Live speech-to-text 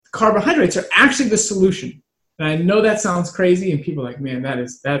carbohydrates are actually the solution. And I know that sounds crazy, and people are like, man,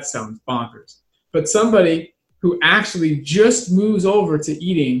 that sounds bonkers. But somebody who actually just moves over to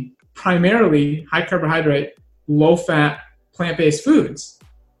eating primarily high carbohydrate, low fat, plant-based foods,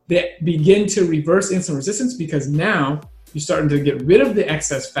 they begin to reverse insulin resistance, because now you're starting to get rid of the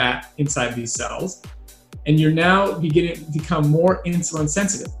excess fat inside these cells, and you're now beginning to become more insulin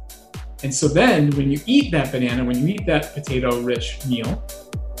sensitive. And so then when you eat that banana, when you eat that potato-rich meal,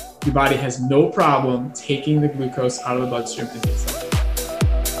 your body has no problem taking the glucose out of the bloodstream and takes it.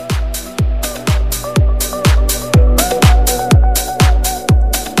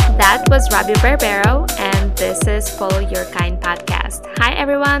 That was Robby Barbaro, and this is Follow Your Kind podcast. Hi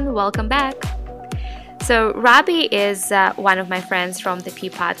everyone, welcome back. So Robby is one of my friends from the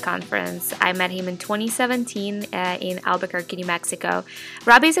PPOD conference. I met him in 2017 in Albuquerque, New Mexico.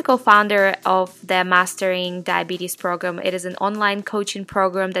 Robby is a co-founder of the Mastering Diabetes program. It is an online coaching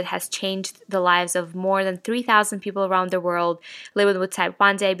program that has changed the lives of more than 3,000 people around the world living with type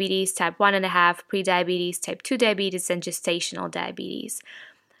 1 diabetes, type 1.5, pre-diabetes, type 2 diabetes, and gestational diabetes.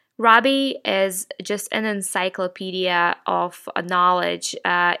 Robby is just an encyclopedia of knowledge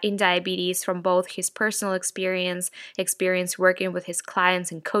in diabetes from both his personal experience working with his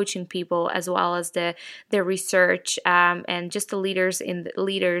clients and coaching people, as well as the research and just the leaders in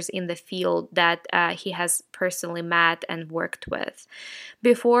the field that he has personally met and worked with.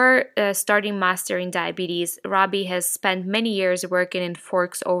 Before starting Mastering Diabetes, Robby has spent many years working in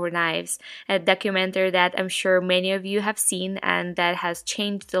Forks Over Knives, a documentary that I'm sure many of you have seen and that has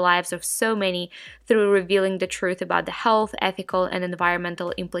changed the lives of so many through revealing the truth about the health, ethical, and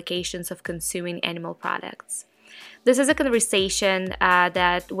environmental implications of consuming animal products. This is a conversation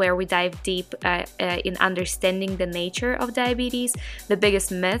where we dive deep in understanding the nature of diabetes, the biggest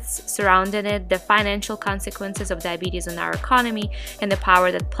myths surrounding it, the financial consequences of diabetes on our economy, and the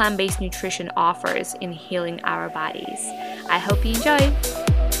power that plant-based nutrition offers in healing our bodies. I hope you enjoy.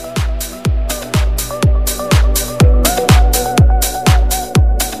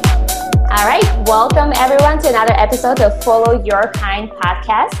 All right, welcome everyone to another episode of Follow Your Kind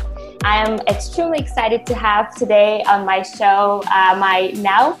podcast. I am extremely excited to have today on my show my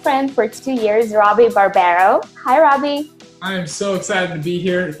now friend for 2 years, Robby Barbaro. Hi, Robby. I am so excited to be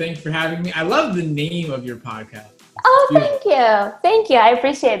here. Thank you for having me. I love the name of your podcast. Oh, thank you. Thank you. I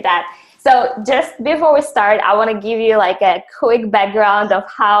appreciate that. So just before we start, I want to give you like a quick background of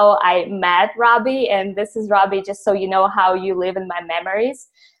how I met Robby. And this is Robby, just so you know how you live in my memories.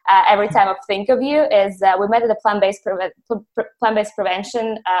 Every time I think of you is we met at the plant-based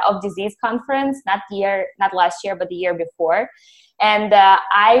prevention of disease conference, not last year, but the year before. And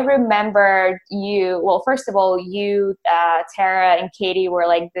I remember you, well, first of all, you, Tara and Katie were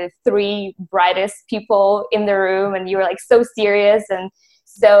like the three brightest people in the room, and you were like so serious and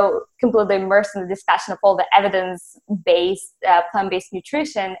so completely immersed in the discussion of all the evidence-based plant-based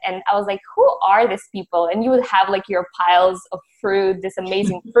nutrition. And I was like, who are these people? And you would have like your piles of fruit, this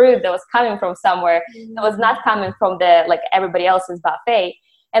amazing fruit that was coming from somewhere that was not coming from the like everybody else's buffet.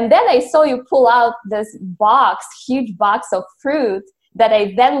 And then I saw you pull out this huge box of fruit that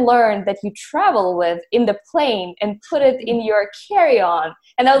I then learned that you travel with in the plane and put it in your carry-on.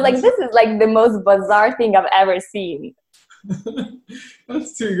 And I was like, this is like the most bizarre thing I've ever seen.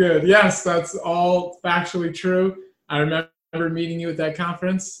 That's too good. Yes, that's all factually true. I remember meeting you at that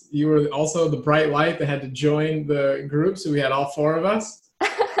conference. You were also the bright light that had to join the group, so we had all four of us.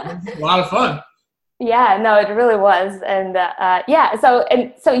 It was a lot of fun. Yeah, no, it really was. And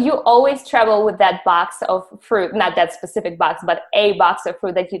so you always travel with that box of fruit, not that specific box, but a box of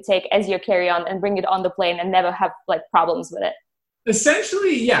fruit that you take as your carry-on and bring it on the plane and never have like problems with it.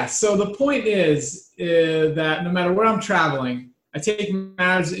 Essentially, yes. So the point is that no matter where I'm traveling, I take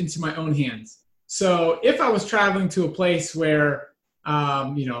matters into my own hands. So if I was traveling to a place where,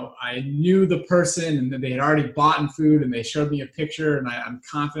 I knew the person and that they had already bought food and they showed me a picture and I'm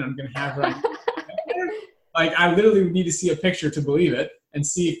confident I'm going to have right. Like I literally would need to see a picture to believe it and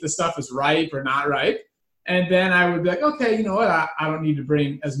see if the stuff is ripe or not ripe. And then I would be like, okay, you know what? I don't need to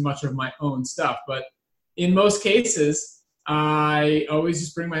bring as much of my own stuff. But in most cases, I always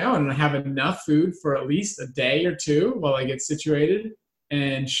just bring my own, and I have enough food for at least a day or two while I get situated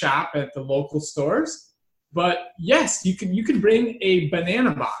and shop at the local stores. But yes, you can bring a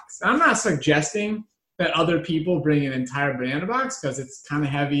banana box. I'm not suggesting that other people bring an entire banana box because it's kind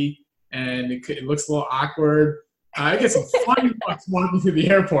of heavy and it looks a little awkward. I get some funny bucks walking through the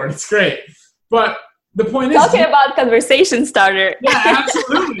airport. It's great. But the point is... Talking about conversation starter. Yeah,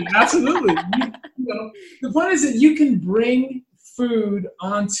 absolutely. Absolutely. The point is that you can bring food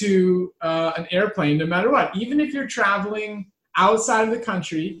onto an airplane no matter what. Even if you're traveling outside of the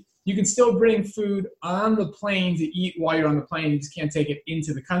country, you can still bring food on the plane to eat while you're on the plane. You just can't take it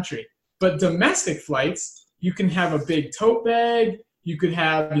into the country. But domestic flights, you can have a big tote bag. You could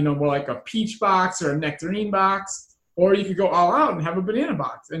have, more like a peach box or a nectarine box, or you could go all out and have a banana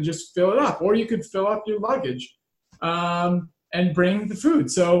box and just fill it up. Or you could fill up your luggage and bring the food.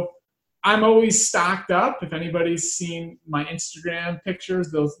 So I'm always stocked up. If anybody's seen my Instagram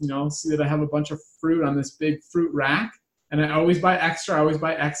pictures, they'll see that I have a bunch of fruit on this big fruit rack. And I always buy extra. I always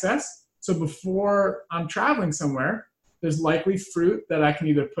buy excess. So before I'm traveling somewhere, there's likely fruit that I can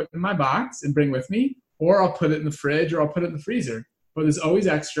either put in my box and bring with me, or I'll put it in the fridge, or I'll put it in the freezer. But there's always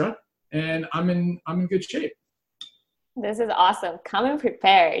extra, and I'm in good shape. This is awesome. Coming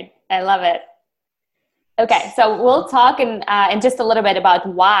prepared. I love it. Okay, so we'll talk in just a little bit about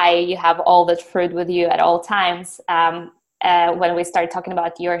why you have all that fruit with you at all times when we start talking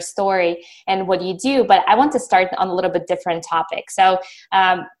about your story and what you do. But I want to start on a little bit different topic. So,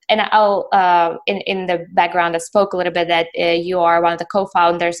 and I'll in the background, I spoke a little bit that you are one of the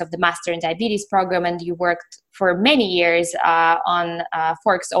co-founders of the Master in Diabetes program, and you worked for many years on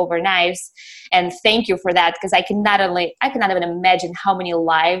Forks Over Knives. And thank you for that, because I cannot even imagine how many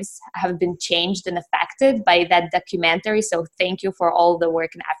lives have been changed and affected by that documentary. So thank you for all the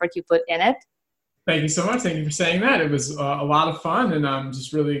work and effort you put in it. Thank you so much. Thank you for saying that. It was a lot of fun, and I'm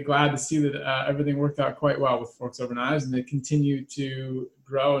just really glad to see that everything worked out quite well with Forks Over Knives, and they continue to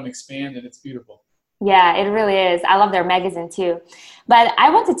grow and expand, and it's beautiful. Yeah, it really is. I love their magazine too. But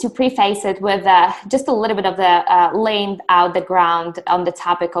I wanted to preface it with just a little bit of the laying out the ground on the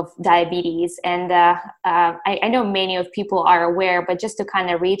topic of diabetes. And I know many of people are aware, but just to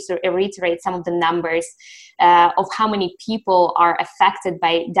kind of reiterate some of the numbers of how many people are affected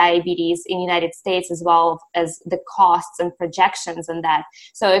by diabetes in the United States, as well as the costs and projections on that.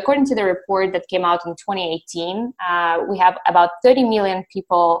 So according to the report that came out in 2018, we have about 30 million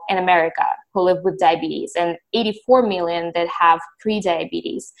people in America who live with diabetes, and 84 million that have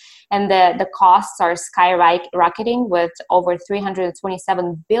pre-diabetes. And the costs are skyrocketing, with over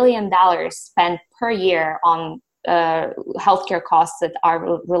 $327 billion spent per year on healthcare costs that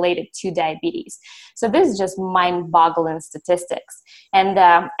are related to diabetes. So this is just mind-boggling statistics. And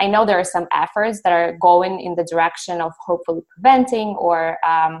I know there are some efforts that are going in the direction of hopefully preventing or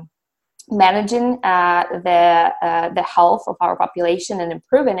managing the health of our population and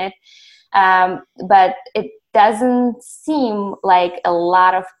improving it. But it doesn't seem like a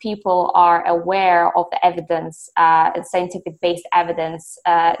lot of people are aware of the evidence, scientific-based evidence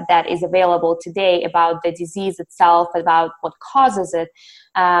that is available today about the disease itself, about what causes it,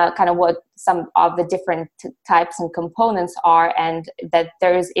 kind of what some of the different types and components are, and that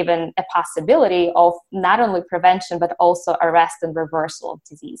there is even a possibility of not only prevention but also arrest and reversal of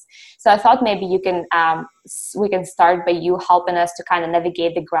disease. So I thought maybe we can start by you helping us to kind of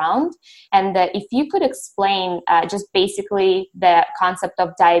navigate the ground, and if you could explain just basically the concept of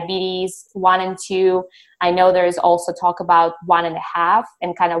diabetes 1 and 2. I know there is also talk about 1.5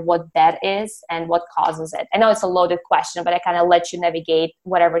 and kind of what that is and what causes it. I know it's a loaded question, but I kind of let you navigate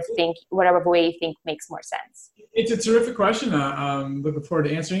whatever way you think makes more sense. It's a terrific question. I'm looking forward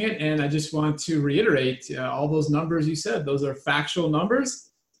to answering it. And I just want to reiterate all those numbers you said. Those are factual numbers.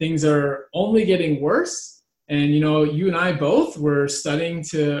 Things are only getting worse. And, you and I both were studying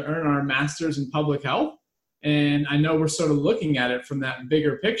to earn our master's in public health. And I know we're sort of looking at it from that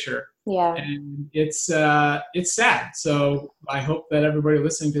bigger picture. Yeah. And it's sad. So I hope that everybody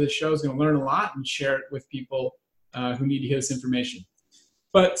listening to this show is going to learn a lot and share it with people who need to hear this information.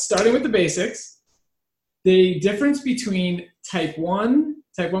 But starting with the basics, the difference between type 1,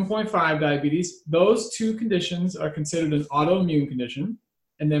 type 1.5 diabetes, those two conditions are considered an autoimmune condition.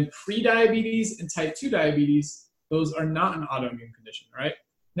 And then pre-diabetes and type 2 diabetes, those are not an autoimmune condition, right?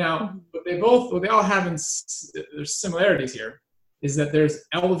 Now, what they all have there's similarities here, is that there's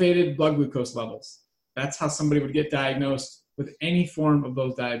elevated blood glucose levels. That's how somebody would get diagnosed with any form of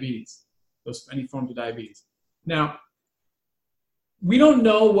any forms of diabetes. Now, we don't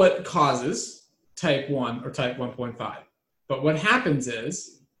know what causes type 1 or type 1.5, but what happens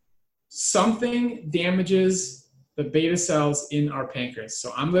is something damages the beta cells in our pancreas.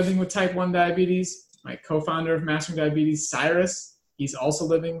 So I'm living with type 1 diabetes. My co-founder of Mastering Diabetes, Cyrus, he's also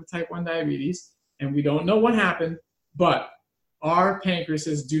living with type 1 diabetes, and we don't know what happened, but our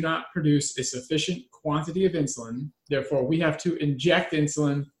pancreases do not produce a sufficient quantity of insulin. Therefore, we have to inject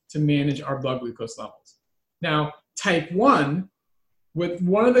insulin to manage our blood glucose levels. Now, type 1, with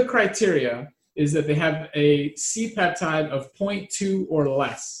one of the criteria is that they have a C-peptide of 0.2 or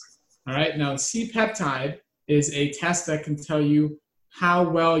less. All right. Now, C-peptide is a test that can tell you how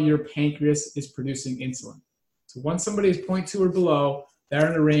well your pancreas is producing insulin. So once somebody is 0.2 or below, they're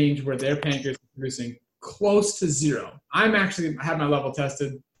in a range where their pancreas is producing close to zero. I have my level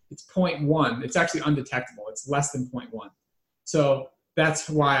tested. It's 0.1. It's actually undetectable. It's less than 0.1. So that's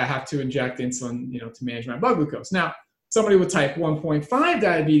why I have to inject insulin, to manage my blood glucose. Now, somebody with type 1.5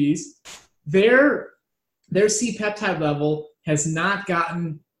 diabetes, their C-peptide level has not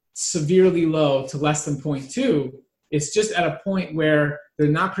gotten severely low to less than 0.2. It's just at a point where they're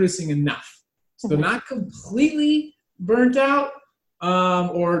not producing enough. So they're not completely burnt out,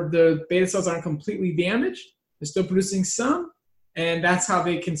 or the beta cells aren't completely damaged. They're still producing some, and that's how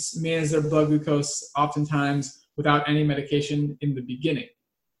they can manage their blood glucose oftentimes without any medication in the beginning.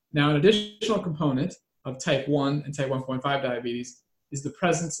 Now, an additional component of type 1 and type 1.5 diabetes is the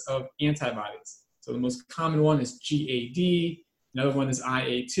presence of antibodies. So the most common one is GAD, another one is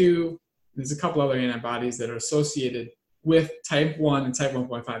IA2. There's a couple other antibodies that are associated with type 1 and type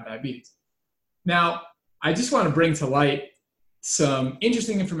 1.5 diabetes. Now, I just want to bring to light some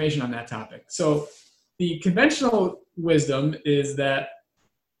interesting information on that topic. So the conventional wisdom is that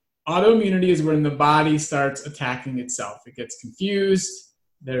autoimmunity is when the body starts attacking itself. It gets confused,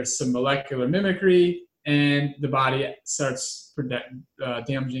 there's some molecular mimicry, and the body starts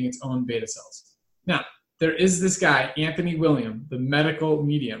damaging its own beta cells. Now, there is this guy, Anthony William, the medical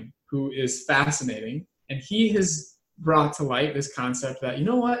medium, who is fascinating, and he has brought to light this concept that,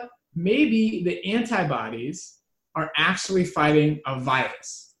 maybe the antibodies are actually fighting a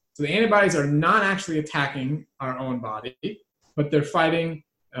virus. So the antibodies are not actually attacking our own body, but they're fighting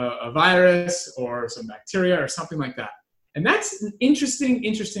a virus or some bacteria or something like that. And that's an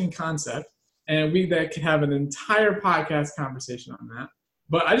interesting concept. And that could have an entire podcast conversation on that.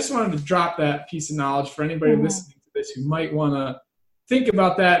 But I just wanted to drop that piece of knowledge for anybody listening to this who might want to think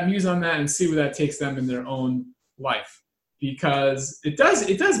about that, muse on that, and see where that takes them in their own life. Because it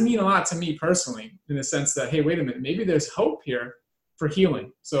does mean a lot to me personally, in the sense that, hey, wait a minute, maybe there's hope here for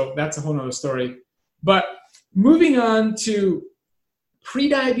healing. So that's a whole nother story. But moving on to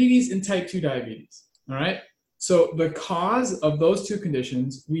prediabetes and type 2 diabetes, all right? So the cause of those two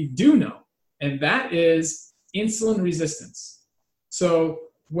conditions we do know, and that is insulin resistance. So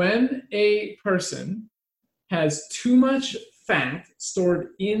when a person has too much fat stored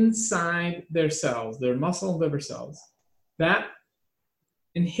inside their cells, their muscle and liver cells, that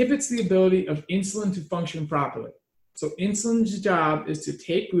inhibits the ability of insulin to function properly. So insulin's job is to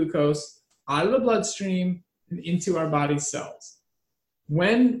take glucose out of the bloodstream and into our body's cells.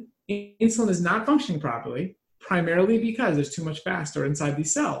 When insulin is not functioning properly, primarily because there's too much fat stored inside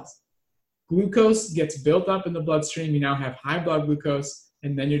these cells, glucose gets built up in the bloodstream. You now have high blood glucose,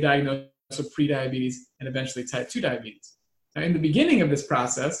 and then you're diagnosed with prediabetes and eventually type 2 diabetes. Now, in the beginning of this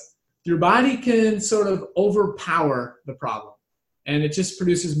process, your body can sort of overpower the problem, and it just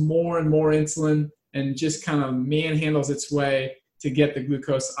produces more and more insulin and just kind of manhandles its way to get the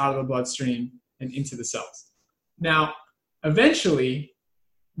glucose out of the bloodstream and into the cells. Now, eventually,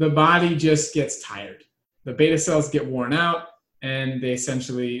 the body just gets tired. The beta cells get worn out, and they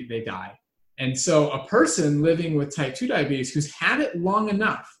die. And so a person living with type 2 diabetes who's had it long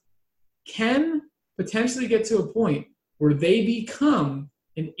enough can potentially get to a point where they become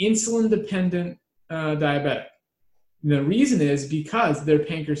an insulin-dependent diabetic. And the reason is because their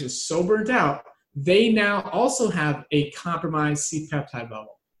pancreas is so burnt out, they now also have a compromised C-peptide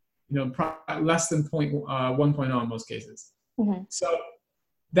level, less than 1.0 in most cases. Mm-hmm. So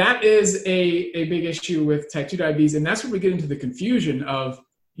that is a big issue with type 2 diabetes, and that's where we get into the confusion of,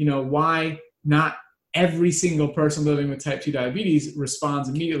 why not every single person living with type 2 diabetes responds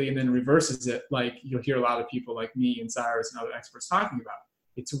immediately and then reverses it, like you'll hear a lot of people like me and Cyrus and other experts talking about.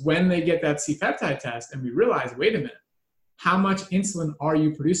 It's when they get that C-peptide test and we realize, wait a minute, how much insulin are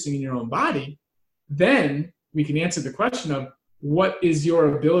you producing in your own body? Then we can answer the question of what is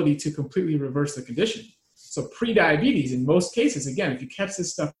your ability to completely reverse the condition. So pre-diabetes, in most cases, again, if you catch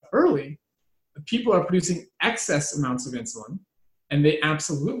this stuff early, people are producing excess amounts of insulin, and they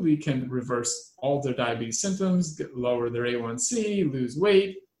absolutely can reverse all their diabetes symptoms, lower their A1C, lose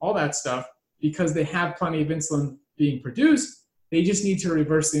weight, all that stuff, because they have plenty of insulin being produced. They just need to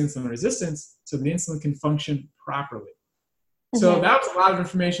reverse the insulin resistance so the insulin can function properly. Mm-hmm. So that was a lot of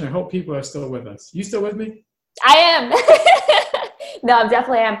information. I hope people are still with us. You still with me? I am. No, I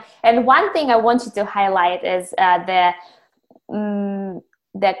definitely am. And one thing I want you to highlight is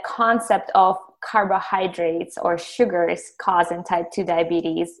the concept of carbohydrates or sugars causing type 2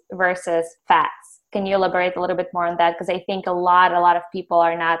 diabetes versus fats. Can you elaborate a little bit more on that? Because I think a lot of people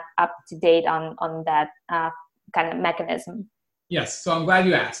are not up to date on that kind of mechanism. Yes, so I'm glad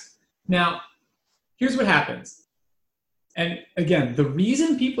you asked. Now, here's what happens. And again, the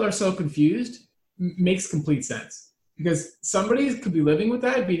reason people are so confused, makes complete sense, because somebody could be living with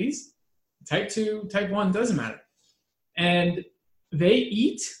diabetes, type 2, type 1, doesn't matter. And they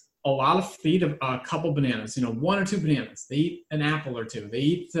eat a couple bananas, 1 or 2 bananas. They eat an apple or 2. They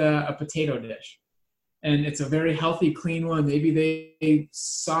eat a potato dish. And it's a very healthy, clean one. Maybe they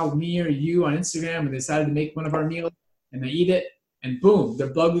saw me or you on Instagram and they decided to make one of our meals, and they eat it, and boom,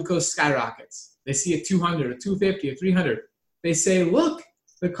 their blood glucose skyrockets. They see a 200, a 250, a 300. They say, look,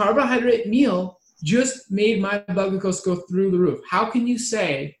 the carbohydrate meal just made my blood glucose go through the roof. How can you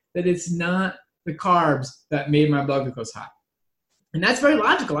say that it's not the carbs that made my blood glucose high? And that's very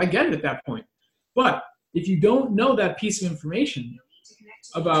logical. I get it at that point. But if you don't know that piece of information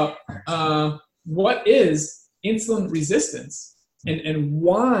about what is insulin resistance and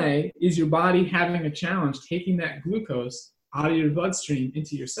why is your body having a challenge taking that glucose out of your bloodstream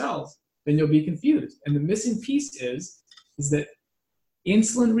into your cells, then you'll be confused. And the missing piece is that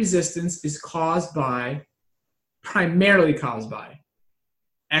insulin resistance is primarily caused by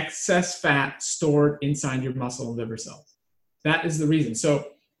excess fat stored inside your muscle and liver cells. That is the reason. So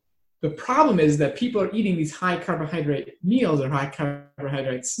the problem is that people are eating these high carbohydrate meals or high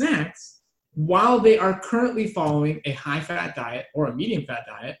carbohydrate snacks while they are currently following a high fat diet or a medium fat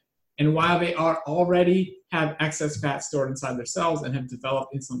diet, and while they are already have excess fat stored inside their cells and have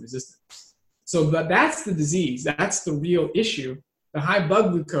developed insulin resistance. So that's the disease. That's the real issue. The high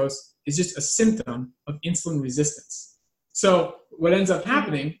blood glucose is just a symptom of insulin resistance. So what ends up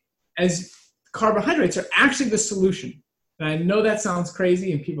happening is carbohydrates are actually the solution. And I know that sounds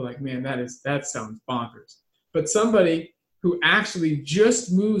crazy, and people are like, man, that sounds bonkers. But somebody who actually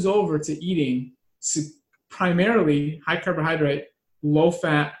just moves over to eating primarily high carbohydrate, low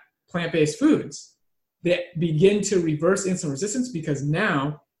fat, plant-based foods, they begin to reverse insulin resistance, because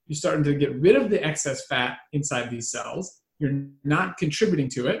now you're starting to get rid of the excess fat inside these cells. You're not contributing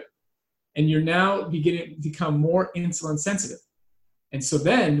to it, and you're now beginning to become more insulin sensitive. And so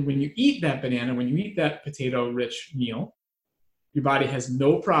then when you eat that banana, when you eat that potato-rich meal, your body has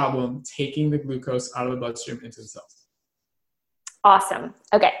no problem taking the glucose out of the bloodstream into the cells. Awesome.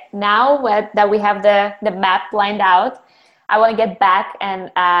 Okay, now that we have the map lined out, I want to get back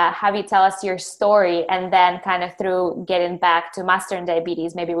and have you tell us your story, and then kind of through getting back to mastering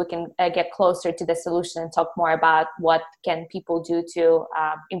diabetes, maybe we can get closer to the solution and talk more about what can people do to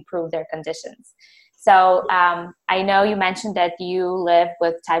improve their conditions. So I know you mentioned that you live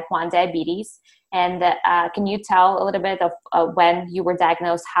with type 1 diabetes, and can you tell a little bit of when you were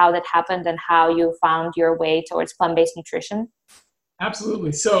diagnosed, how that happened, and how you found your way towards plant-based nutrition?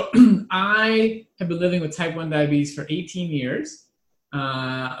 Absolutely. So I have been living with type 1 diabetes for 18 years.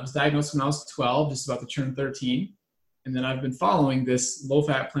 I was diagnosed when I was 12, just about to turn 13. And then I've been following this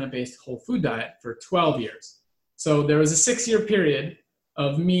low-fat, plant-based whole food diet for 12 years. So there was a 6-year period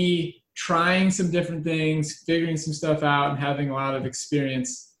of me trying some different things, figuring some stuff out, and having a lot of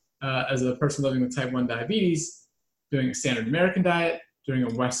experience as a person living with type 1 diabetes, doing a standard American diet, doing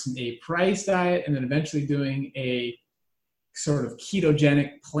a Weston A. Price diet, and then eventually doing a sort of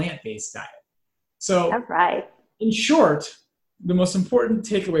ketogenic plant-based diet. So right. In short, the most important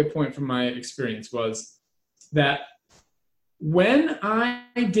takeaway point from my experience was that when I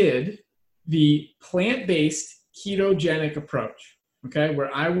did the plant-based ketogenic approach, okay, where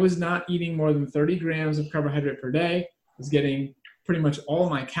I was not eating more than 30 grams of carbohydrate per day, was getting pretty much all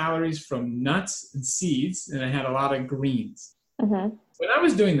my calories from nuts and seeds, and I had a lot of greens. Mm-hmm. When I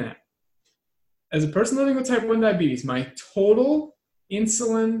was doing that, as a person living with type 1 diabetes, my total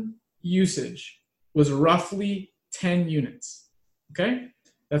insulin usage was roughly 10 units, okay?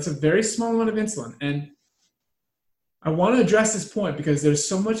 That's a very small amount of insulin. And I want to address this point because there's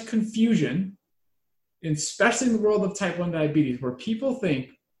so much confusion, especially in the world of type 1 diabetes, where people think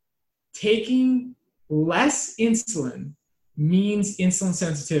taking less insulin means insulin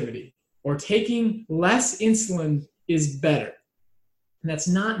sensitivity, or taking less insulin is better. And that's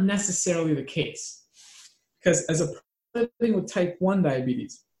not necessarily the case. Because as a person living with type 1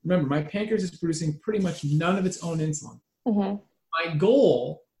 diabetes, remember, my pancreas is producing pretty much none of its own insulin. Mm-hmm. My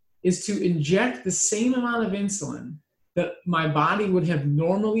goal is to inject the same amount of insulin that my body would have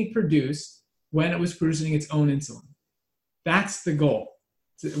normally produced when it was producing its own insulin. That's the goal.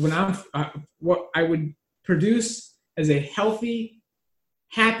 When what I would produce as a healthy,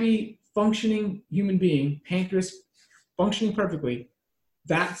 happy, functioning human being, pancreas functioning perfectly,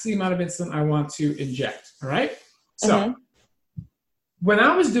 that's the amount of insulin I want to inject, all right? So when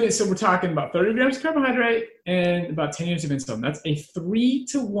I was doing, so we're talking about 30 grams of carbohydrate and about 10 units of insulin. That's a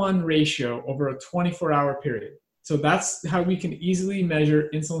 3-to-1 ratio over a 24-hour period. So that's how we can easily measure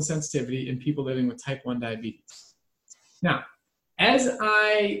insulin sensitivity in people living with type 1 diabetes. Now, As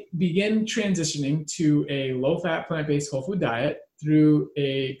I begin transitioning to a low-fat, plant-based whole food diet through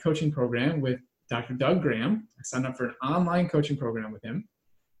a coaching program with Dr. Doug Graham, I signed up for an online coaching program with him.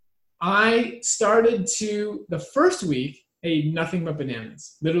 I started to, the first week, ate nothing but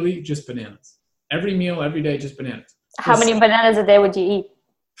bananas, literally just bananas. Every meal, every day, just bananas. How many bananas a day would you eat?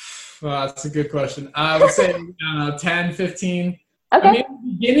 Well, that's a good question. I would say 10, 15. Okay. I mean, in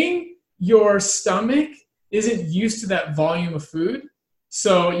the beginning, your stomach isn't used to that volume of food.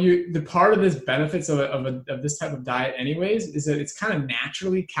 So the part of this benefits of this type of diet anyways is that it's kind of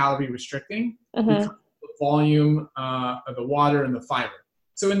naturally calorie restricting because of the volume of the water and the fiber.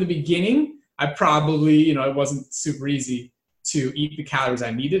 So in the beginning, I probably, it wasn't super easy to eat the calories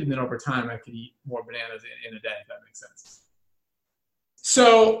I needed. And then over time, I could eat more bananas in a day, if that makes sense.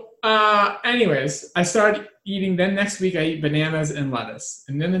 So anyways, I started eating. Then next week, I eat bananas and lettuce.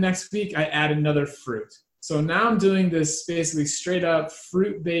 And then the next week, I add another fruit. So now I'm doing this basically straight up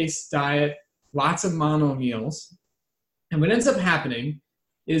fruit-based diet, lots of mono meals. And what ends up happening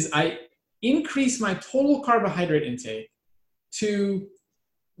is I increase my total carbohydrate intake to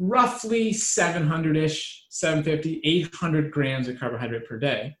roughly 700-ish, 750, 800 grams of carbohydrate per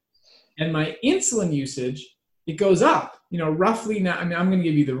day. And my insulin usage, it goes up, roughly now. I mean, I'm going to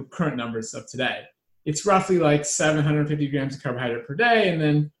give you the current numbers of today. It's roughly like 750 grams of carbohydrate per day, and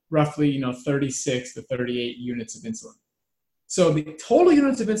then roughly, 36 to 38 units of insulin. So the total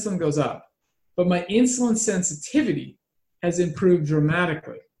units of insulin goes up, but my insulin sensitivity has improved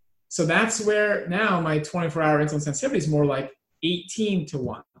dramatically. So that's where now my 24-hour insulin sensitivity is more like 18 to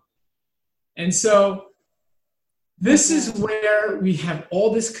 1. And so this is where we have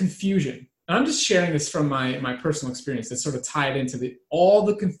all this confusion. And I'm just sharing this from my personal experience that's sort of tied into all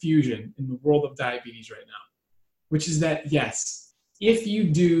the confusion in the world of diabetes right now, which is that, yes, if you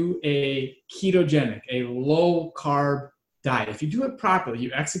do a ketogenic, a low-carb diet, if you do it properly,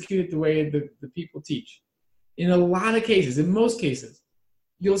 you execute it the way the people teach, in a lot of cases, in most cases,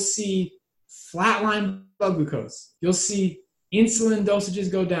 you'll see flatline blood glucose. You'll see insulin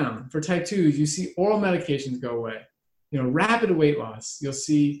dosages go down. For type 2s, you see oral medications go away. Rapid weight loss. You'll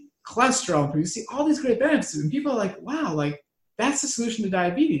see cholesterol improve. You see all these great benefits. And people are like, wow, that's the solution to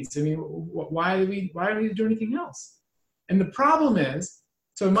diabetes. I mean, why do we need to do anything else? And the problem is,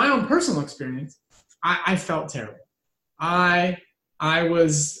 so in my own personal experience, I felt terrible. I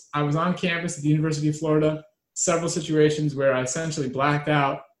was on campus at the University of Florida, several situations where I essentially blacked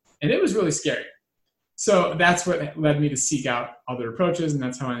out, and it was really scary. So that's what led me to seek out other approaches, and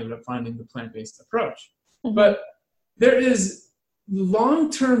that's how I ended up finding the plant-based approach. Mm-hmm. But there is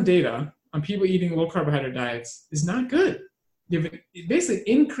long-term data on people eating low-carbohydrate diets is not good. You have basically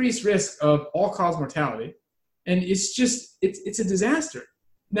increased risk of all-cause mortality. And it's a disaster.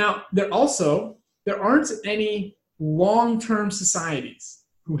 Now, there aren't any long-term societies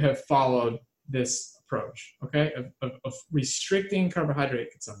who have followed this approach, okay, of restricting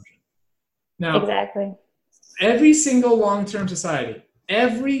carbohydrate consumption. Now, exactly. Every single long-term society,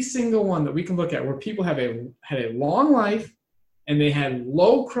 every single one that we can look at where people had a long life and they had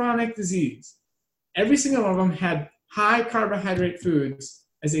low chronic disease, every single one of them had high carbohydrate foods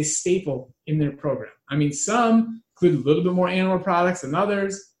as a staple in their program. I mean, some include a little bit more animal products than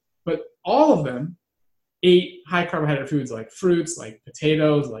others, but all of them ate high carbohydrate foods like fruits, like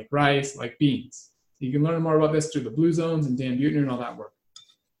potatoes, like rice, like beans. You can learn more about this through the Blue Zones and Dan Buettner and all that work.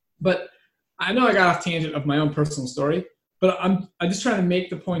 But I know I got off tangent of my own personal story, but I'm just trying to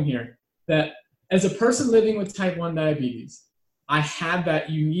make the point here that as a person living with type 1 diabetes, I had that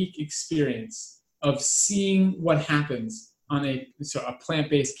unique experience of seeing what happens on a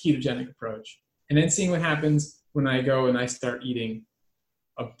plant-based ketogenic approach, and then seeing what happens when I go and I start eating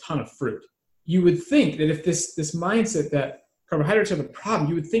a ton of fruit. You would think that if this mindset that carbohydrates are the problem,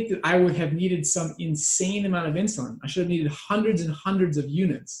 you would think that I would have needed some insane amount of insulin. I should have needed hundreds and hundreds of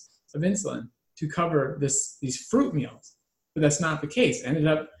units of insulin to cover these fruit meals, but that's not the case. I ended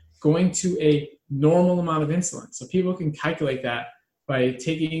up going to a normal amount of insulin. So people can calculate that by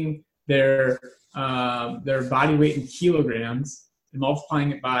taking their body weight in kilograms and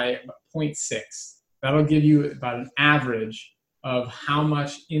multiplying it by 0.6. That'll give you about an average of how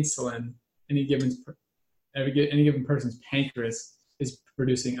much insulin any given person's pancreas is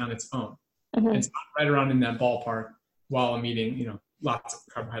producing on its own. Mm-hmm. And it's right around in that ballpark while I'm eating, lots of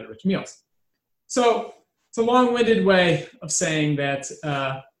carbohydrate-rich meals. So it's a long-winded way of saying that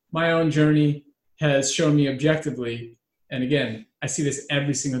my own journey has shown me objectively, and again, I see this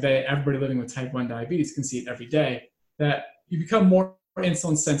every single day. Everybody living with type 1 diabetes can see it every day, that you become more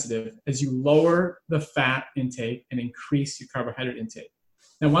insulin sensitive as you lower the fat intake and increase your carbohydrate intake.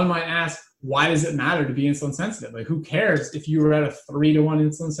 Now, one might ask, why does it matter to be insulin sensitive? Like, who cares if you were at a 3-to-1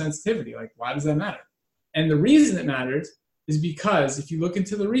 insulin sensitivity? Like, why does that matter? And the reason it matters is because if you look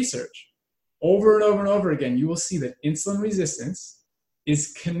into the research over and over and over again, you will see that insulin resistance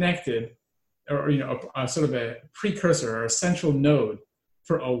is connected, or a sort of a precursor or a central node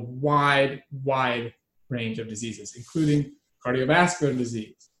for a wide range of diseases, including cardiovascular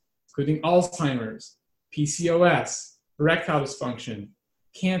disease, including Alzheimer's, PCOS, erectile dysfunction,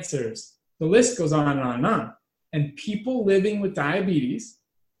 cancers. The list goes on and on and on. And people living with diabetes,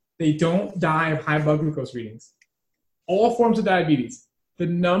 they don't die of high blood glucose readings. All forms of diabetes, the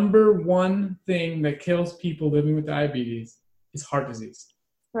number one thing that kills people living with diabetes is heart disease.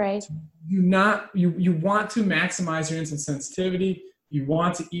 Right. You want to maximize your insulin sensitivity. You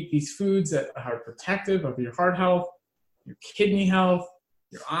want to eat these foods that are protective of your heart health, your kidney health,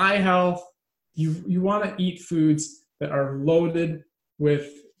 your eye health. You want to eat foods that are loaded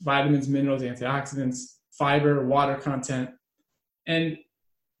with vitamins, minerals, antioxidants, fiber, water content, and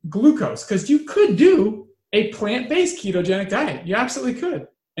glucose. Because you could do a plant-based ketogenic diet. You absolutely could.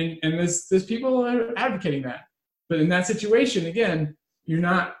 And there's people that are advocating that. But in that situation, again,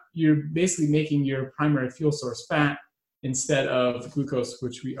 you're basically making your primary fuel source fat instead of glucose,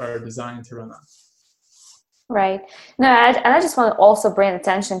 which we are designed to run on. Right. No, and I just want to also bring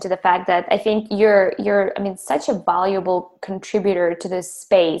attention to the fact that I think you're such a valuable contributor to this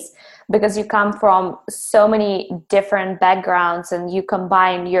space, because you come from so many different backgrounds and you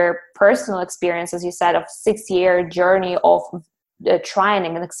combine your personal experience, as you said, of 6-year journey of trying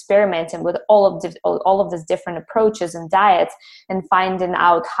and experimenting with all of these different approaches and diets, and finding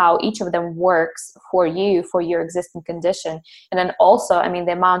out how each of them works for you, for your existing condition. And then also, I mean,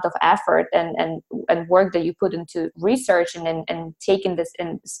 the amount of effort and work that you put into research and taking this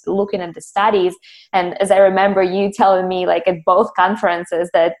and looking at the studies. And as I remember you telling me, like at both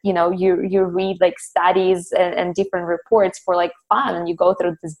conferences, that, you read like studies and different reports for like fun, and you go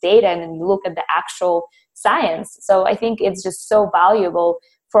through this data and then you look at the actual science. So I think it's just so valuable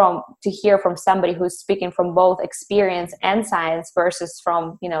to hear from somebody who's speaking from both experience and science versus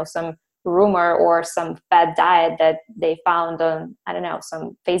from, some rumor or some fad diet that they found on, I don't know,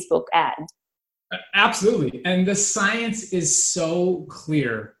 some Facebook ad. Absolutely. And the science is so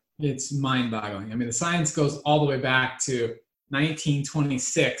clear. It's mind-boggling. I mean, the science goes all the way back to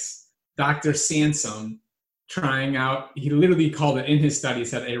 1926. Dr. Sansone trying out, he literally called it in his study,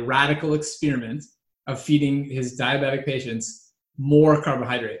 said a radical experiment of feeding his diabetic patients more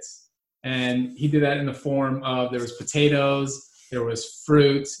carbohydrates. And he did that in the form of, there was potatoes, there was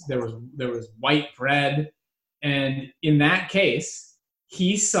fruit, there was white bread. And in that case,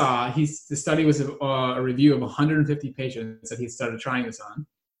 the study was a review of 150 patients that he started trying this on.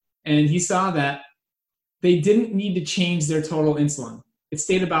 And he saw that they didn't need to change their total insulin. It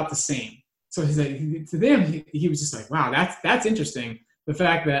stayed about the same. So to them, he was just like, wow, that's interesting. The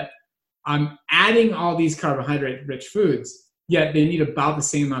fact that I'm adding all these carbohydrate-rich foods, yet they need about the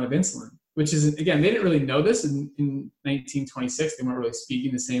same amount of insulin, which is, again, they didn't really know this in 1926. They weren't really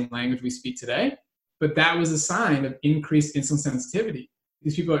speaking the same language we speak today, but that was a sign of increased insulin sensitivity.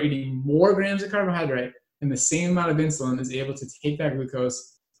 These people are eating more grams of carbohydrate, and the same amount of insulin is able to take that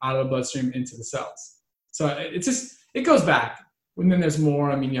glucose out of the bloodstream into the cells. So it goes back. And then there's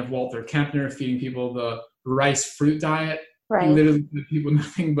more. I mean, you have Walter Kempner feeding people the rice fruit diet. Right. He literally gives people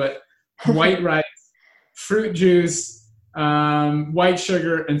nothing but white rice, fruit juice, white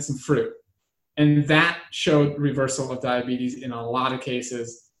sugar, and some fruit. And that showed reversal of diabetes in a lot of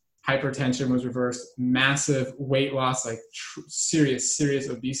cases. Hypertension was reversed, massive weight loss, like serious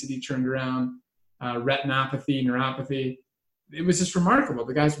obesity turned around, retinopathy, neuropathy. It was just remarkable,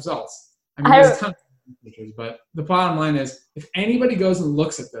 the guy's results. I mean, there's a ton of features, but the bottom line is, if anybody goes and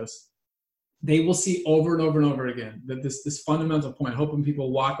looks at this, they will see over and over and over again that this fundamental point. Hoping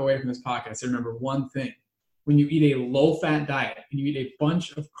people walk away from this podcast, they remember one thing. When you eat a low-fat diet and you eat a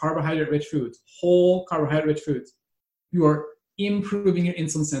bunch of carbohydrate-rich foods, whole carbohydrate-rich foods, you are improving your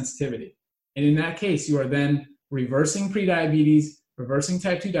insulin sensitivity. And in that case, you are then reversing prediabetes, reversing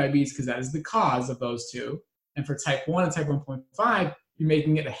type 2 diabetes, because that is the cause of those two. And for type 1 and type 1.5, you're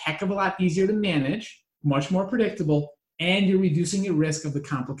making it a heck of a lot easier to manage, much more predictable, and you're reducing your risk of the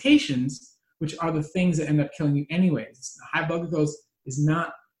complications, which are the things that end up killing you anyways. High blood glucose is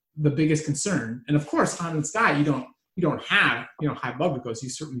not the biggest concern. And of course, on this diet, you don't have high blood glucose. You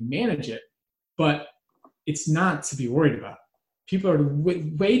certainly manage it, but it's not to be worried about. People are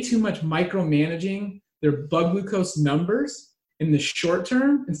way too much micromanaging their blood glucose numbers in the short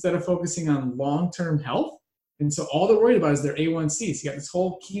term instead of focusing on long-term health. And so all they're worried about is their A1C. So you got this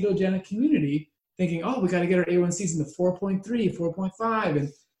whole ketogenic community thinking, oh, we got to get our A1Cs into 4.3,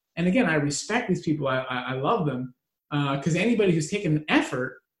 4.5. And again, I respect these people. I love them because anybody who's taken an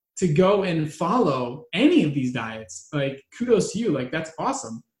effort to go and follow any of these diets, like kudos to you. Like that's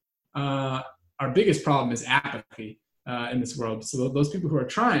awesome. Our biggest problem is apathy in this world. So those people who are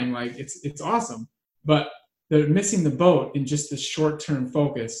trying, like it's awesome, but they're missing the boat in just the short-term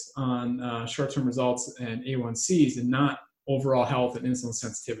focus on short-term results and A1Cs and not overall health and insulin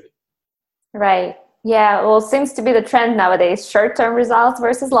sensitivity. Right. Yeah. Well, it seems to be the trend nowadays, short-term results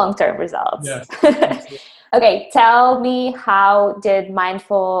versus long-term results. Yes. Okay. Tell me, how did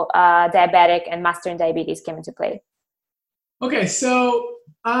mindful diabetic and mastering diabetes come into play? Okay. So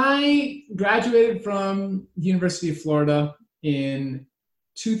I graduated from the University of Florida in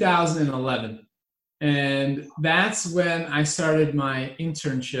 2011. And that's when I started my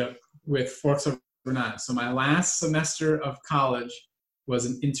internship with Forks Over Knives. So my last semester of college was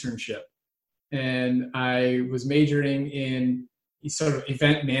an internship. And I was majoring in sort of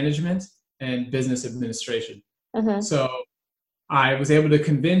event management and business administration. Mm-hmm. So I was able to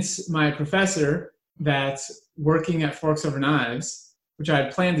convince my professor that working at Forks Over Knives, which I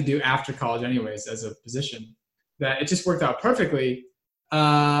had planned to do after college anyways as a position, that it just worked out perfectly,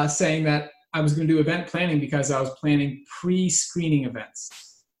 saying that I was going to do event planning because I was planning pre-screening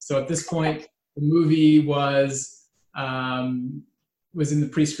events. So at this point, the movie was in the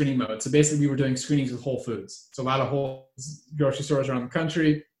pre-screening mode. So basically, we were doing screenings with Whole Foods. So a lot of Whole grocery stores around the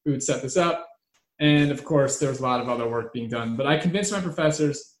country, we would set this up. And of course, there was a lot of other work being done. But I convinced my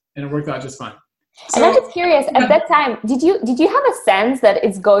professors, and it worked out just fine. So, and I'm just curious, at that time, did you have a sense that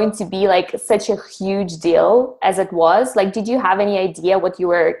it's going to be like such a huge deal as it was? Like, did you have any idea what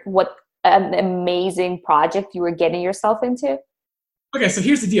an amazing project you were getting yourself into? Okay, so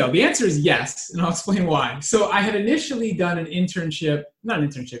here's the deal. The answer is yes, and I'll explain why. So I had initially done an internship, not an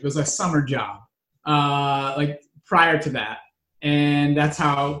internship, it was a summer job, like prior to that. And that's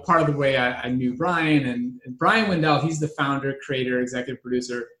how part of the way I knew Brian. And Brian Wendell, he's the founder, creator, executive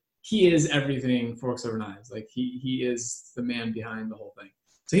producer. He is everything Forks Over Knives. Like he is the man behind the whole thing.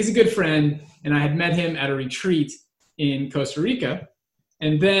 So he's a good friend, and I had met him at a retreat in Costa Rica.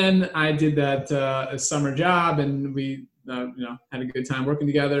 And then I did that summer job, and we had a good time working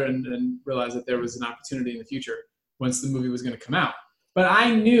together and realized that there was an opportunity in the future once the movie was going to come out. But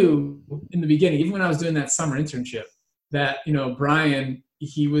I knew in the beginning, even when I was doing that summer internship, that, Brian,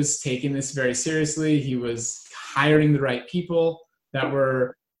 he was taking this very seriously. He was hiring the right people that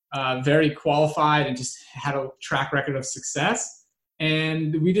were very qualified and just had a track record of success.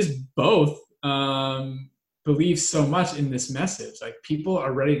 And we just both believe so much in this message. Like, people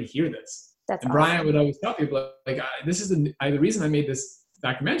are ready to hear this. That's and awesome. Brian would always tell people, like, this is the reason I made this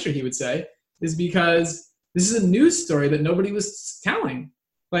documentary, he would say, is because this is a news story that nobody was telling.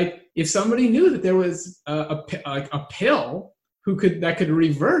 Like, if somebody knew that there was a pill that could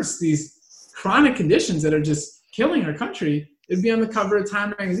reverse these chronic conditions that are just killing our country, it'd be on the cover of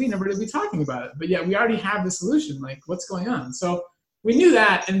Time magazine. Everybody would be talking about it. But yet we already have the solution. Like, what's going on? So we knew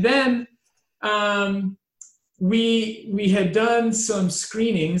that. And then we had done some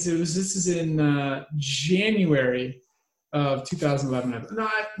screenings. This is in January of 2011. No,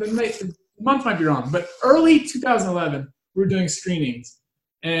 the month might be wrong, but early 2011, we were doing screenings.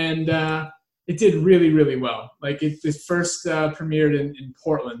 And it did really, really well. Like, this first premiered in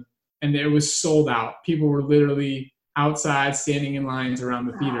Portland, and it was sold out. People were literally outside standing in lines around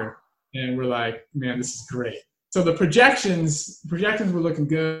the theater. And we're like, man, this is great. So the projections were looking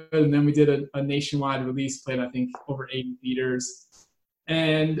good. And then we did a nationwide release, played, I think, over 80 theaters.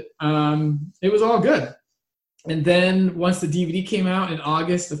 And it was all good. And then once the DVD came out in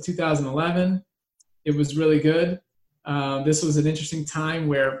August of 2011, it was really good. This was an interesting time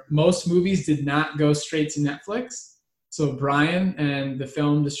where most movies did not go straight to Netflix. So Brian and the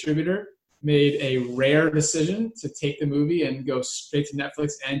film distributor made a rare decision to take the movie and go straight to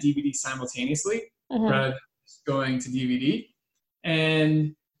Netflix and DVD simultaneously, rather than just going to DVD.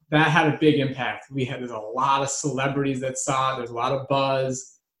 And that had a big impact. There's a lot of celebrities that saw it. There's a lot of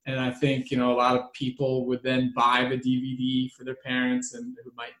buzz. And I think, a lot of people would then buy the DVD for their parents and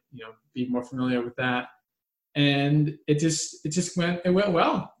who might, be more familiar with that. And it went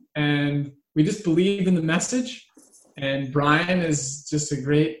well. And we just believe in the message. And Brian is just a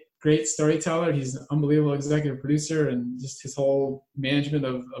great storyteller. He's an unbelievable executive producer, and just his whole management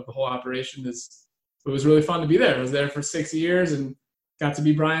of the whole operation it was really fun to be there. I was there for 6 years and got to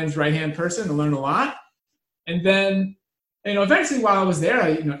be Brian's right-hand person and learn a lot. And then, eventually while I was there,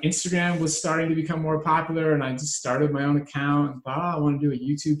 Instagram was starting to become more popular, and I just started my own account and thought, I want to do a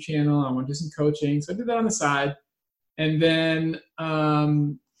YouTube channel. I want to do some coaching. So I did that on the side. And then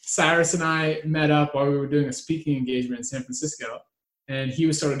Cyrus and I met up while we were doing a speaking engagement in San Francisco, and he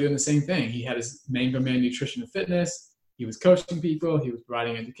was sort of doing the same thing. He had his Mango Man Nutrition and Fitness. He was coaching people. He was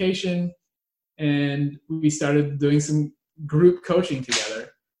providing education, and we started doing some group coaching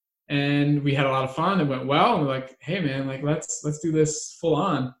together. And we had a lot of fun. It went well. And we're like, hey man, like let's do this full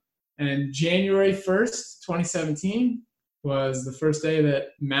on. And January 1st, 2017 was the first day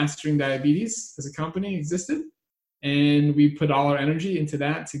that Mastering Diabetes as a company existed. And we put all our energy into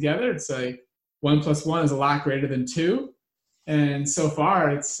that together. It's like 1 + 1 is a lot greater than 2. And so far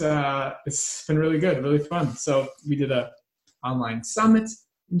it's been really good, really fun. So we did a online summit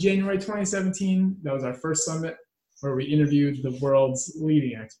in January 2017. That was our first summit, where we interviewed the world's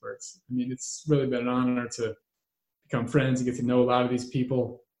leading experts. I mean, it's really been an honor to become friends and get to know a lot of these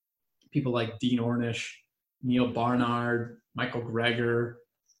people like Dean Ornish, Neil Barnard, Michael Greger,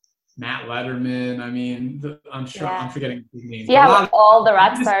 Matt Letterman. I mean, I'm sure I'm forgetting names. Yeah, all the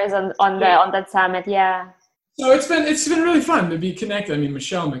rock stars on that summit. Yeah. So it's been really fun to be connected. I mean,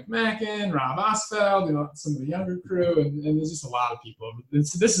 Michelle McMacken, Rob Osfeld, some of the younger crew, and there's just a lot of people.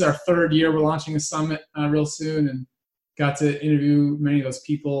 This is our 3rd year. We're launching a summit real soon, and got to interview many of those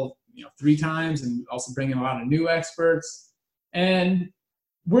people, 3 times, and also bring in a lot of new experts. And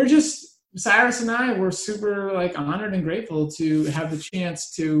Cyrus and I were super honored and grateful to have the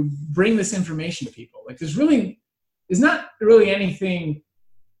chance to bring this information to people. Like there's not really anything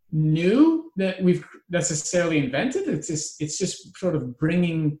new that we've necessarily invented. It's just sort of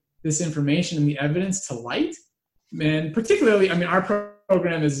bringing this information and the evidence to light. And particularly, I mean, our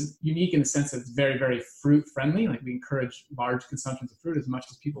program is unique in the sense that it's very, very fruit friendly. Like we encourage large consumptions of fruit as much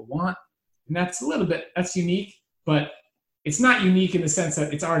as people want. And that's unique, but it's not unique in the sense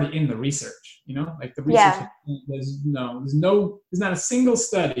that it's already in the research, like the research, there's not a single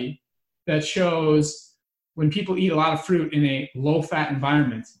study that shows when people eat a lot of fruit in a low fat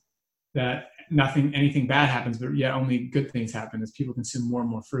environment that anything bad happens, but yet only good things happen as people consume more and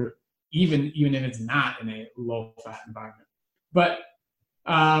more fruit, even if it's not in a low fat environment. But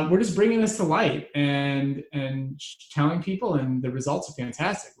we're just bringing this to light and telling people, and the results are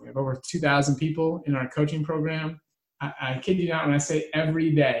fantastic. We have over 2,000 people in our coaching program. I kid you not when I say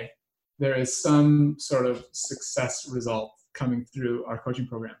every day there is some sort of success result coming through our coaching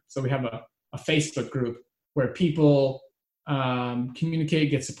program. So we have a Facebook group where people communicate,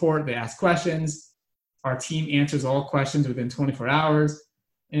 get support, they ask questions. Our team answers all questions within 24 hours.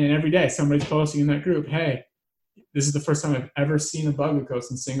 And every day somebody's posting in that group, hey, this is the first time I've ever seen a blood glucose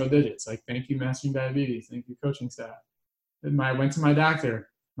in single digits. Like, thank you, Mastering Diabetes. Thank you, coaching staff. I went to my doctor.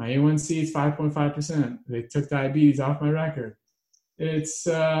 My A1C is 5.5%. They took diabetes off my record. It's,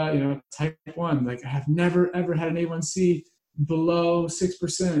 type 1. Like, I have never, ever had an A1C below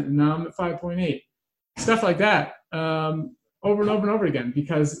 6%, and now I'm at 5.8. Stuff like that, over and over and over again,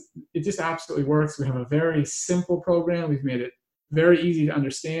 because it just absolutely works. We have a very simple program. We've made it very easy to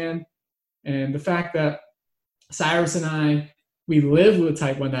understand. And the fact that Cyrus and I, we live with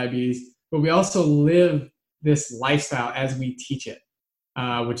type 1 diabetes, but we also live this lifestyle as we teach it,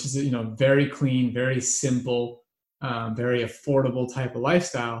 which is, very clean, very simple, very affordable type of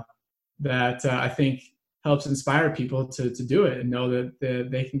lifestyle that I think helps inspire people to do it and know that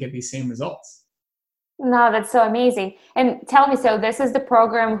they can get these same results. No, that's so amazing. And tell me, so this is the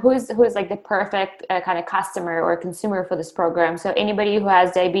program, who's like the perfect kind of customer or consumer for this program? So anybody who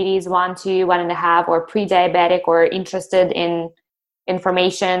has diabetes 1, 2, 1.5, or pre-diabetic, or interested in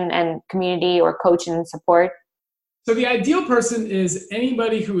information and community or coaching and support? So the ideal person is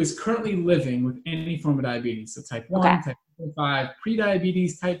anybody who is currently living with any form of diabetes. So type 1, type 5,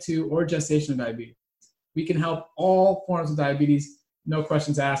 pre-diabetes, type 2, or gestational diabetes. We can help all forms of diabetes. No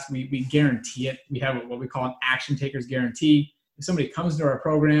questions asked. We guarantee it. We have what we call an action takers guarantee. If somebody comes into our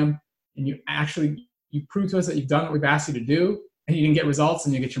program and you prove to us that you've done what we've asked you to do and you didn't get results,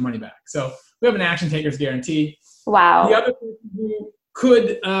 then you get your money back. So we have an action takers guarantee. Wow. The other person who could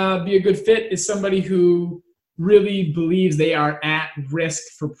be a good fit is somebody who really believes they are at risk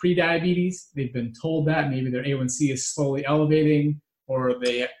for prediabetes. They've been told that maybe their A1C is slowly elevating, or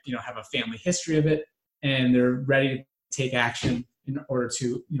they have a family history of it, and they're ready to take action in order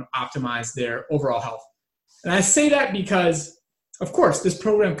to optimize their overall health. And I say that because, of course, this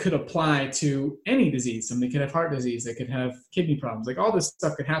program could apply to any disease. Somebody could have heart disease, they could have kidney problems, like all this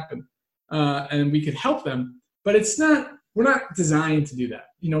stuff could happen, and we could help them. But we're not designed to do that.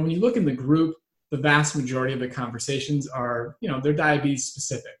 When you look in the group, the vast majority of the conversations are, they're diabetes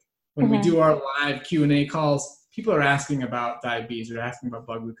specific. When we do our live Q&A calls, people are asking about diabetes, or asking about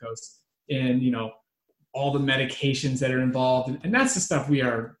blood glucose, and all the medications that are involved. And that's the stuff we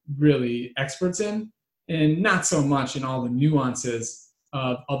are really experts in, and not so much in all the nuances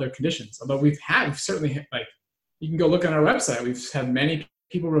of other conditions. Although we've certainly, like, you can go look on our website. We've had many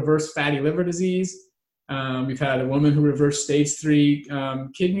people reverse fatty liver disease. We've had a woman who reversed stage 3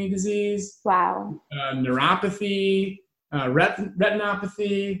 kidney disease. Wow. Neuropathy,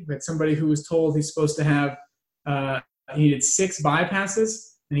 retinopathy. We had somebody who was told he's supposed to have, he needed 6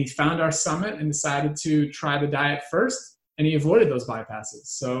 bypasses, and he found our summit and decided to try the diet first, and he avoided those bypasses.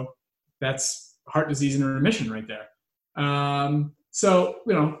 So that's heart disease in remission right there. So,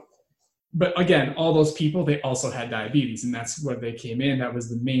 but again, all those people, they also had diabetes, and that's what they came in. That was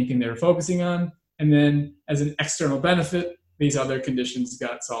the main thing they were focusing on. And then as an external benefit, these other conditions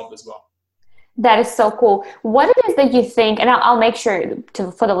got solved as well. That is so cool. What it is that you think, and I'll make sure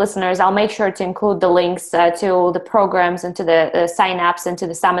for the listeners, I'll make sure to include the links to the programs and to the sign-ups and to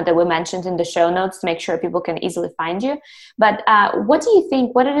the summit that we mentioned in the show notes to make sure people can easily find you. But what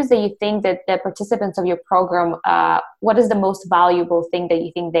it is that you think that the participants of your program, what is the most valuable thing that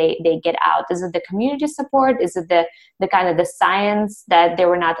you think they get out? Is it the community support? Is it the kind of the science that they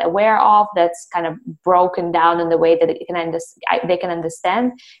were not aware of that's kind of broken down in the way that they can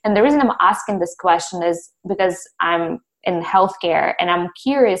understand? And the reason I'm asking this question is because I'm in healthcare, and I'm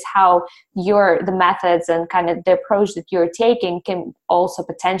curious how the methods and kind of the approach that you're taking can also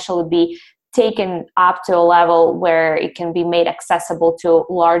potentially be taken up to a level where it can be made accessible to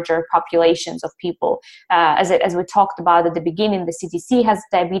larger populations of people. As we talked about at the beginning, the CDC has a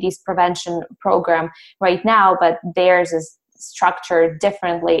diabetes prevention program right now, but theirs is structured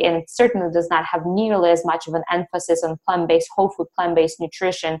differently, and it certainly does not have nearly as much of an emphasis on whole food, plant-based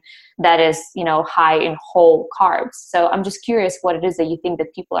nutrition that is, high in whole carbs. So I'm just curious what it is that you think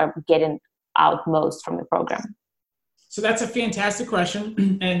that people are getting out most from the program. So that's a fantastic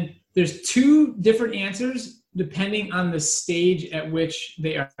question. And there's 2 different answers depending on the stage at which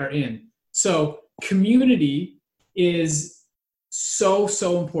they are in. So community is so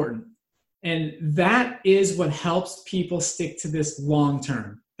important. And that is what helps people stick to this long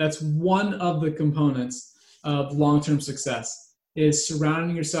term. That's one of the components of long-term success, is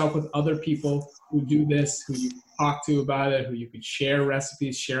surrounding yourself with other people who do this, who you talk to about it, who you can share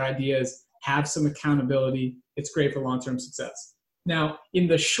recipes, share ideas, have some accountability. It's great for long-term success. Now, in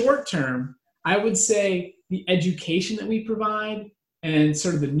the short term, I would say the education that we provide and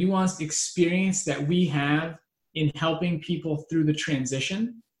sort of the nuanced experience that we have in helping people through the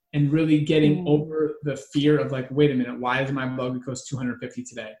transition and really getting over the fear of, like, wait a minute, why is my blood glucose 250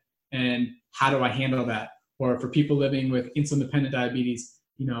 today? And how do I handle that? Or for people living with insulin-dependent diabetes,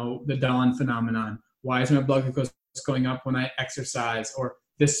 the dawn phenomenon. Why is my blood glucose going up when I exercise? Or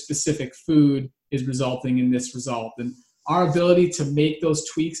this specific food is resulting in this result. And our ability to make those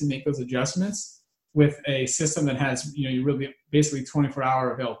tweaks and make those adjustments with a system that has, you really basically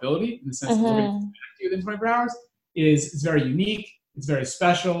 24-hour availability, in the sense that we're going to get back to you within 24 hours, is very unique. It's very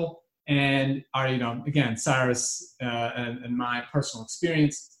special, and again, Cyrus and my personal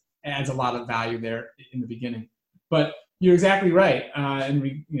experience adds a lot of value there in the beginning. But you're exactly right, and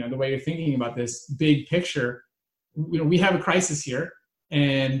the way you're thinking about this big picture, we have a crisis here,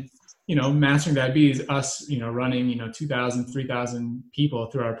 and mastering diabetes, us running 2,000, 3,000 people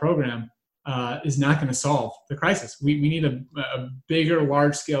through our program is not going to solve the crisis. We need a bigger,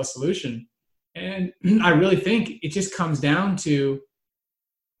 large-scale solution. And I really think it just comes down to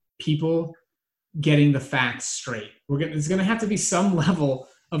people getting the facts straight. There's going to have to be some level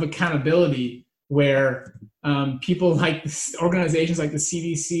of accountability where people like organizations like the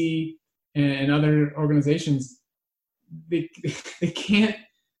CDC and other organizations, they can't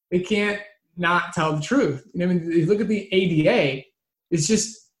not tell the truth. You look at the ADA, it's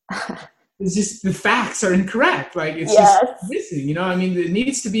just the facts are incorrect. Like, it's just missing. It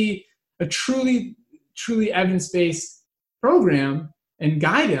needs to be a truly evidence-based program and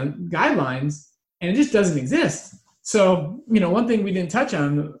guidelines, and it just doesn't exist. So, one thing we didn't touch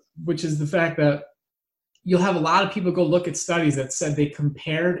on, which is the fact that you'll have a lot of people go look at studies that said they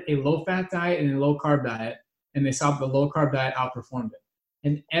compared a low-fat diet and a low-carb diet, and they saw the low-carb diet outperformed it.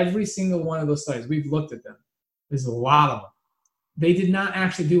 And every single one of those studies, we've looked at them. There's a lot of them. They did not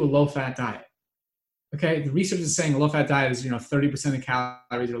actually do a low-fat diet. Okay, the research is saying a low-fat diet is 30% of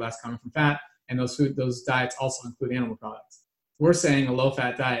calories or less coming from fat, and those diets also include animal products. We're saying a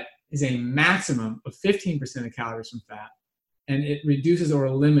low-fat diet is a maximum of 15% of calories from fat, and it reduces or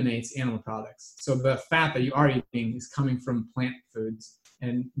eliminates animal products. So the fat that you are eating is coming from plant foods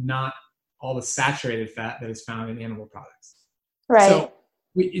and not all the saturated fat that is found in animal products. Right. So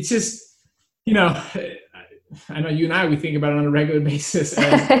it's just, I know you and I, we think about it on a regular basis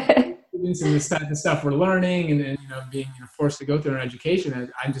as and the stuff we're learning and being forced to go through an education.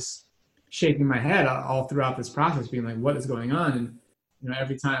 And I'm just shaking my head all throughout this process, being like, what is going on? And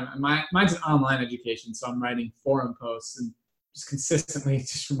every time. Mine's an online education, so I'm writing forum posts and just consistently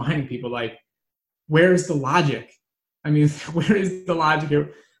just reminding people, like, where's the logic? I mean, where is the logic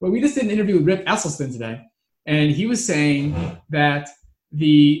here? Well, we just did an interview with Rip Esselstyn today, and he was saying that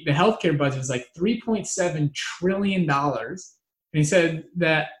the healthcare budget is like $3.7 trillion. And he said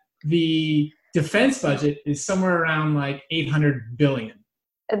that the defense budget is somewhere around like 800 billion.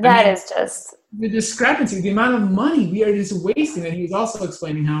 That is just the discrepancy, the amount of money we are just wasting. And he was also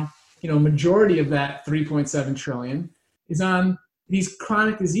explaining how, majority of that 3.7 trillion is on these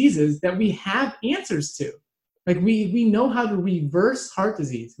chronic diseases that we have answers to. Like we know how to reverse heart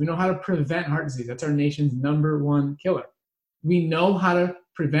disease. We know how to prevent heart disease. That's our nation's #1 killer. We know how to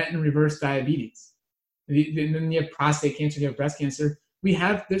prevent and reverse diabetes. And then you have prostate cancer, you have breast cancer.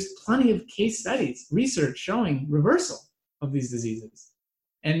 There's plenty of case studies, research showing reversal of these diseases.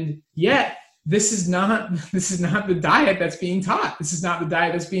 And yet, this is not the diet that's being taught. This is not the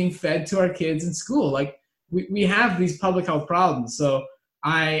diet that's being fed to our kids in school. Like we have these public health problems. So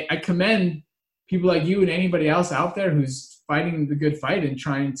I commend people like you and anybody else out there who's fighting the good fight and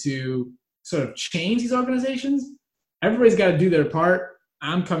trying to sort of change these organizations. Everybody's got to do their part.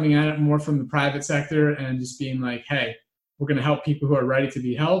 I'm coming at it more from the private sector and just being like, hey, we're going to help people who are ready to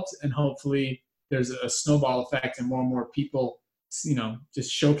be helped. And hopefully there's a snowball effect and more people,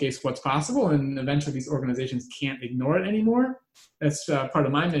 just showcase what's possible. And eventually these organizations can't ignore it anymore. That's part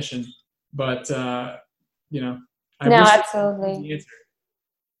of my mission. But, absolutely.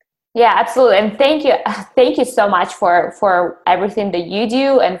 Yeah, absolutely. And thank you so much for everything that you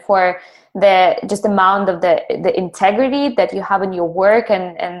do and for the just amount of the integrity that you have in your work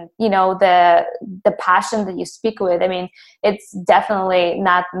and the passion that you speak with. I mean, it's definitely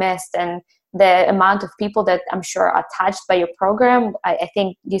not missed. And the amount of people that I'm sure are touched by your program, I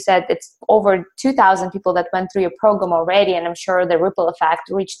think you said it's over 2,000 people that went through your program already. And I'm sure the ripple effect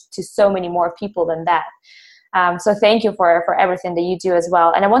reached to so many more people than that. So thank you for everything that you do as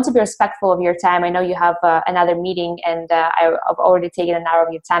well. And I want to be respectful of your time. I know you have another meeting and I've already taken an hour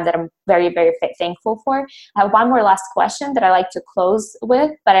of your time that I'm very, very thankful for. I have one more last question that I like to close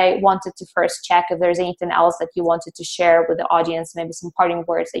with, but I wanted to first check if there's anything else that you wanted to share with the audience, maybe some parting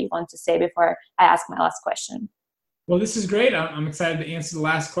words that you want to say before I ask my last question. Well, this is great. I'm excited to answer the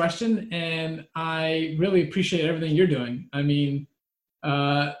last question, and I really appreciate everything you're doing. I mean,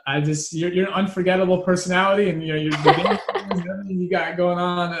 you're an unforgettable personality, and everything you got going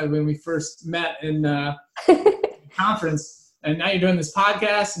on when we first met in conference, and now you're doing this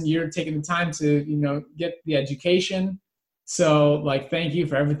podcast and you're taking the time to get the education. So like, thank you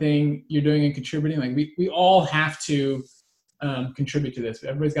for everything you're doing and contributing. Like we all have to contribute to this.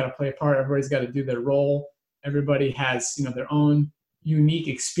 Everybody's got to play a part. Everybody's got to do their role. Everybody has their own unique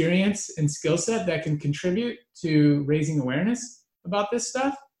experience and skill set that can contribute to raising awareness about this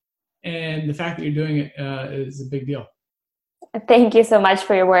stuff, and the fact that you're doing it is a big deal. Thank you so much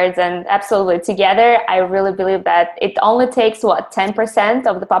for your words. And absolutely, together, I really believe that it only takes 10%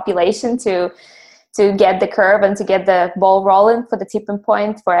 of the population to get the curve and to get the ball rolling for the tipping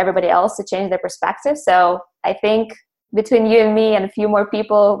point for everybody else to change their perspective. So I think between you and me and a few more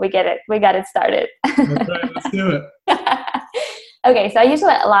people, we got it started. That's right. Let's do it. Okay, so I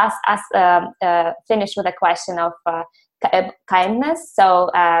usually finish with a question of kindness. So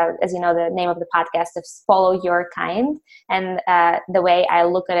as you know, the name of the podcast is Follow Your Kind. And the way I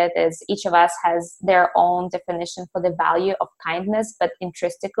look at it is each of us has their own definition for the value of kindness, but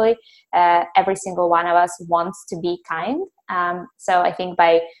intrinsically, every single one of us wants to be kind. So I think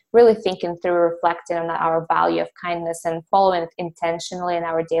by really thinking through, reflecting on our value of kindness and following it intentionally in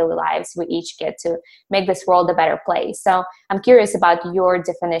our daily lives, we each get to make this world a better place. So I'm curious about your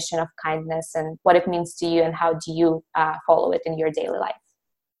definition of kindness and what it means to you, and how do you follow it in your daily life?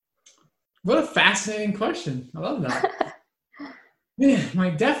 What a fascinating question. I love that. Man, my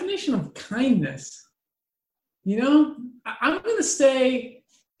definition of kindness, I'm going to say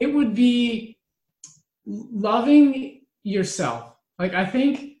it would be loving yourself. Like, I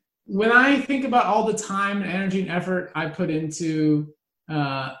think when I think about all the time and energy and effort I put into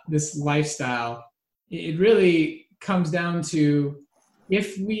this lifestyle, it really comes down to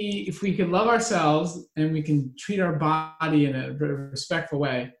if we can love ourselves and we can treat our body in a respectful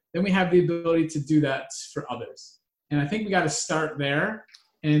way, then we have the ability to do that for others. And I think we got to start there.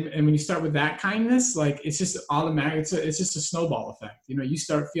 And when you start with that kindness, like, it's just automatic. It's just a snowball effect. You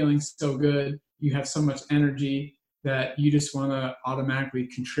start feeling so good. You have so much energy that you just want to automatically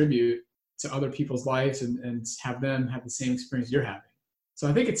contribute to other people's lives and have them have the same experience you're having. So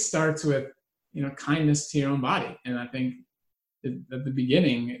I think it starts with, kindness to your own body. And I think at the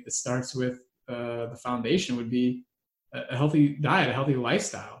beginning, it starts with the foundation would be a healthy diet, a healthy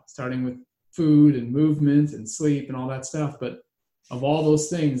lifestyle, starting with food and movement and sleep and all that stuff. But of all those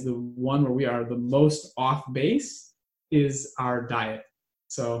things, the one where we are the most off base is our diet.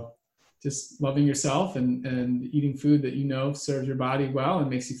 So just loving yourself and eating food that you know serves your body well and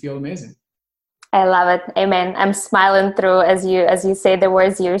makes you feel amazing. I love it. Amen. I'm smiling through as you say the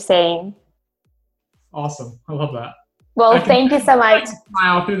words you're saying. Awesome. I love that. Well, thank you so much.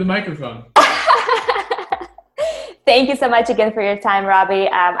 Smile through the microphone. Thank you so much again for your time, Robby.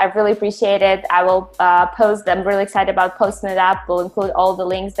 I really appreciate it. I will post. I'm really excited about posting it up. We'll include all the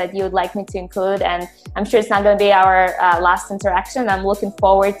links that you would like me to include. And I'm sure it's not going to be our last interaction. I'm looking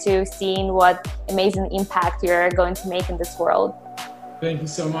forward to seeing what amazing impact you're going to make in this world. Thank you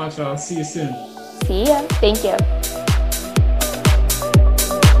so much. I'll see you soon. See ya. Thank you.